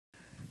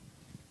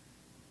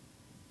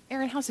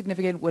Aaron, how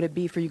significant would it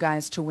be for you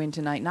guys to win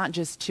tonight, not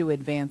just to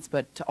advance,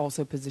 but to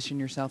also position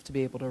yourself to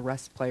be able to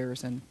rest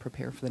players and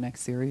prepare for the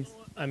next series?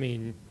 I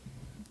mean,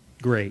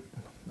 great.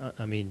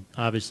 I mean,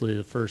 obviously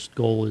the first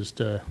goal is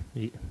to,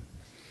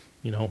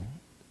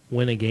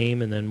 win a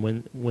game and then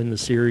win the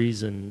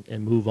series and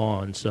move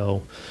on.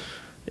 So,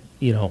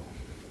 the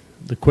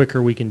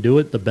quicker we can do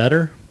it, the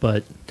better.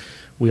 But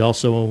we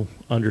also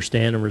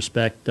understand and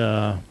respect,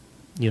 how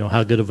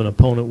good of an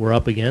opponent we're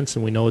up against,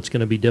 and we know it's going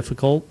to be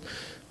difficult.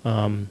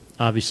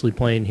 Obviously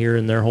playing here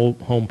in their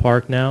home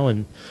park now,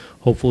 and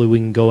hopefully we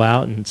can go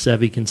out and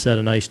Sevy can set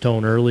a nice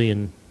tone early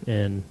and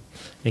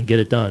get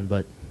it done.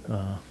 But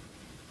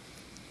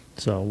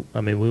so, I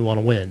mean, we want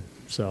to win,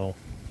 so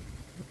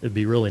it'd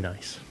be really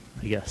nice,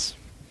 I guess.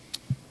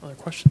 Other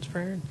questions for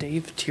Aaron?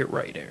 Dave, to your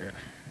right, Aaron.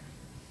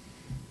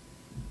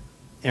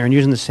 Aaron,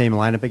 using the same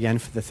lineup again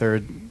for the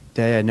third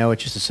day, I know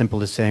it's just as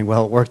simple as saying,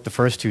 well, it worked the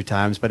first two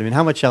times, but I mean,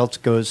 how much else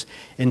goes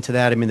into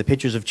that? I mean, the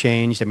pitchers have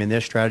changed. I mean,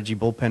 their strategy,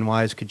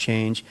 bullpen-wise, could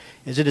change.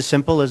 Is it as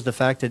simple as the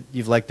fact that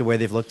you've liked the way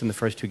they've looked in the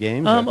first two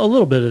games? A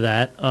little bit of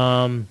that.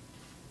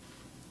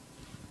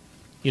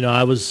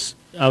 I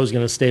was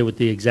going to stay with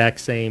the exact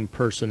same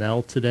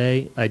personnel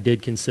today. I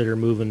did consider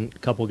moving a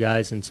couple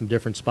guys in some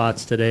different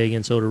spots today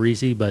against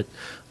Odorizzi, but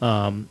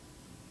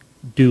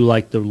do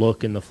like the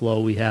look and the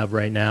flow we have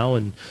right now,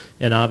 and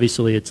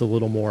obviously it's a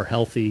little more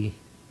healthier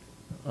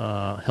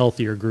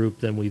group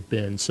than we've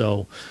been.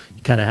 So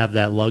you kind of have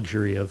that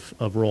luxury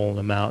of rolling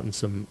them out in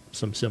some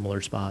similar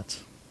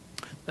spots.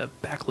 The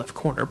back left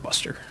corner,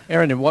 Buster.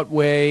 Aaron, in what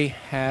way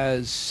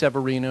has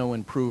Severino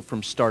improved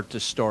from start to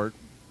start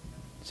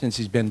since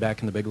he's been back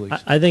in the big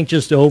leagues? I think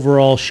just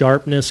overall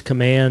sharpness,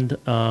 command,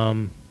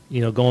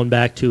 going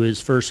back to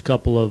his first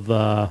couple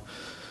of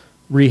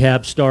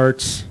rehab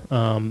starts,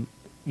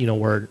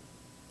 where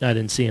I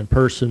didn't see in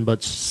person,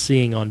 but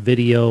seeing on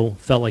video,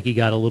 felt like he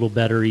got a little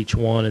better each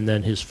one. And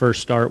then his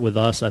first start with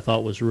us, I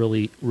thought was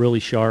really, really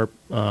sharp.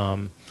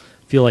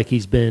 Feel like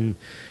he's been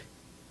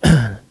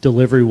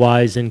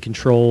delivery-wise in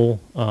control.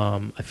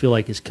 I feel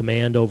like his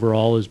command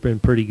overall has been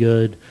pretty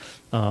good.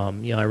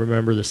 I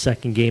remember the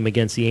second game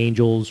against the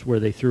Angels where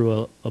they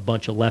threw a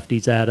bunch of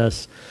lefties at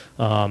us.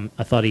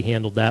 I thought he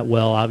handled that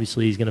well.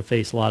 Obviously, he's going to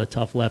face a lot of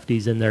tough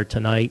lefties in there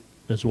tonight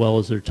as well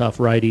as their tough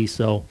righties.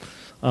 So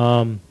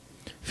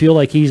feel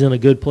like he's in a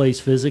good place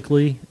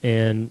physically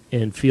and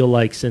feel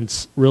like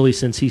since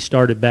he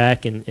started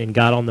back and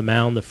got on the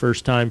mound the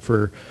first time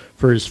for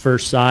his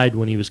first side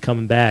when he was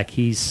coming back,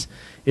 it's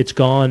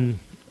gone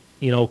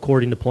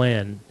according to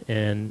plan,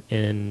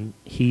 and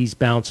he's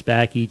bounced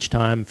back each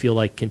time. Feel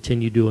like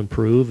continued to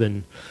improve,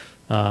 and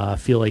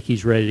feel like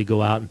he's ready to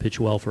go out and pitch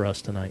well for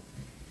us tonight.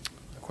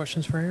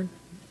 Questions for Aaron?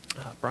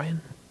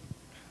 Brian?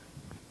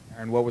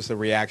 Aaron, what was the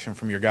reaction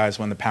from your guys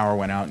when the power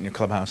went out in your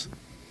clubhouse?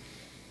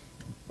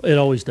 It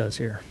always does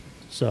here,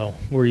 so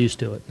we're used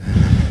to it.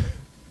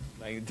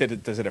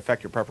 Does it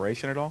affect your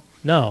preparation at all?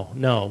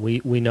 No.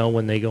 We know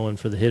when they go in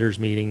for the hitters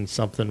meeting,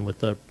 something with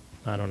the,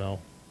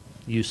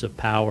 use of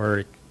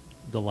power,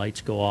 the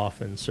lights go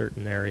off in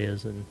certain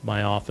areas, and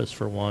my office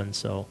for one,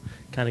 so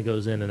kind of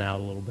goes in and out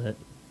a little bit.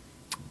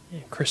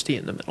 Yeah, Christy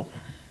in the middle.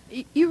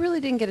 You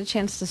really didn't get a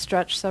chance to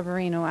stretch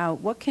Severino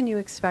out. What can you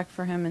expect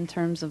for him in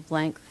terms of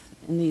length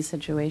in these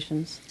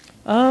situations?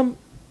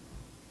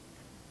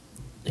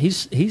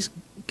 He's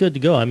good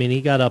to go. I mean,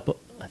 he got up,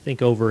 I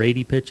think, over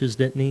 80 pitches,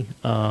 didn't he?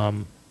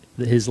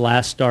 His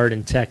last start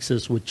in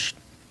Texas, which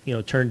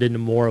turned into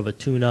more of a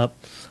tune-up.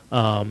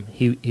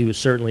 He was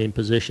certainly in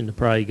position to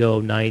probably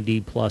go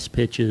 90-plus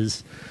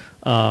pitches.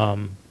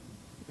 So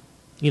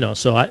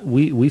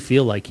we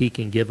feel like he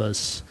can give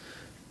us,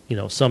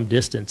 some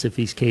distance if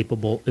he's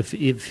capable,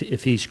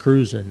 if he's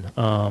cruising.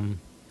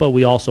 But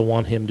we also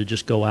want him to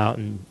just go out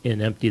and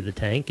empty the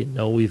tank and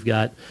know we've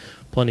got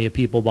plenty of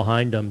people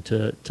behind him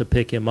to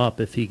pick him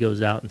up if he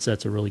goes out and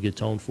sets a really good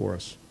tone for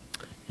us.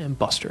 And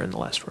Buster in the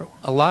last row.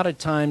 A lot of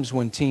times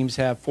when teams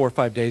have 4 or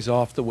 5 days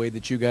off the way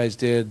that you guys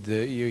did,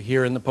 you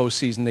hear in the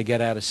postseason they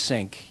get out of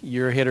sync.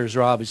 Your hitters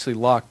are obviously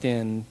locked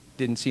in,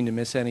 didn't seem to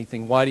miss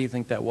anything. Why do you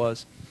think that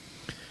was?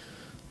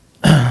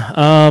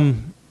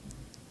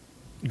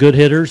 Good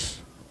hitters.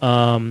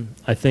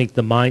 I think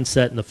the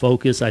mindset and the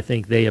focus, I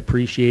think they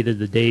appreciated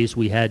the days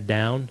we had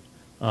down.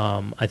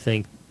 I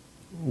think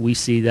we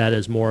see that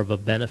as more of a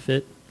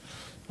benefit.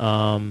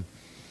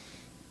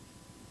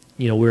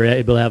 We were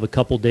able to have a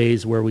couple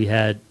days where we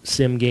had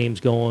sim games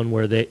going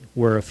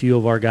where a few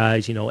of our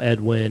guys,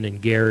 Edwin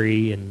and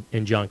Gary and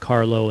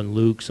Giancarlo and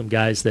Luke, some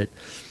guys that,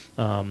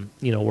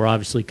 were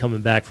obviously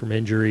coming back from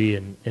injury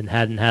and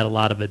hadn't had a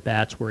lot of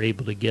at-bats, were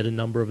able to get a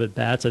number of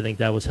at-bats. I think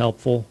that was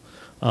helpful.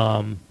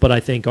 But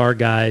I think our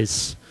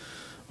guys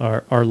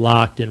are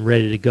locked and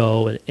ready to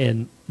go.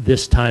 And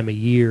this time of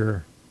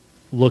year,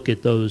 look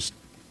at those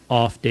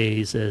off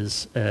days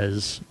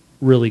as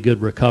really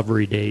good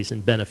recovery days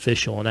and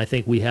beneficial. And I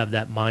think we have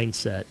that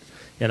mindset,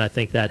 and I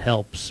think that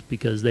helps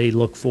because they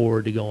look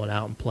forward to going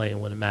out and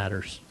playing when it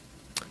matters.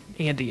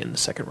 Andy in the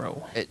second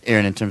row.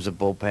 Aaron, in terms of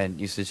bullpen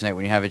usage tonight,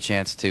 when you have a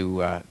chance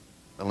to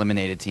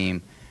eliminate a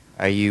team,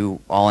 are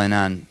you all in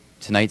on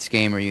tonight's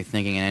game? Are you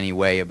thinking in any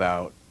way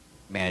about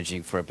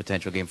managing for a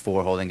potential Game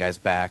 4, holding guys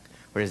back,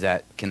 or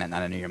can that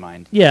not enter your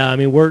mind? Yeah, I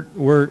mean we're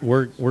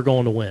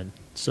going to win.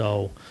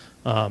 So,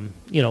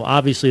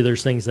 obviously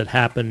there's things that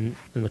happen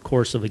in the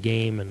course of a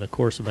game and the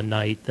course of a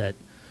night that,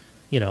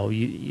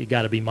 you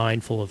got to be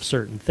mindful of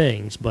certain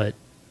things, but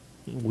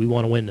we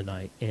want to win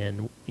tonight,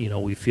 and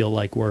we feel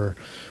like we're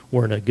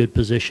in a good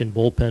position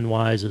bullpen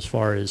wise as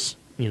far as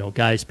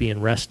guys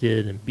being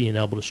rested and being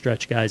able to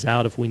stretch guys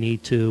out if we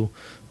need to.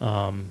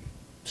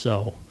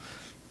 So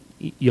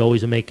you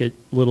always make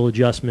little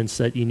adjustments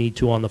that you need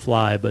to on the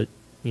fly, but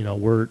we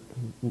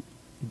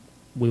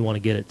want to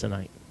get it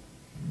tonight.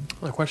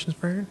 Other questions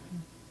for Aaron?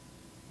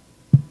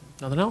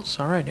 Nothing else?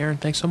 All right, Aaron,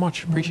 thanks so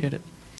much. Appreciate it.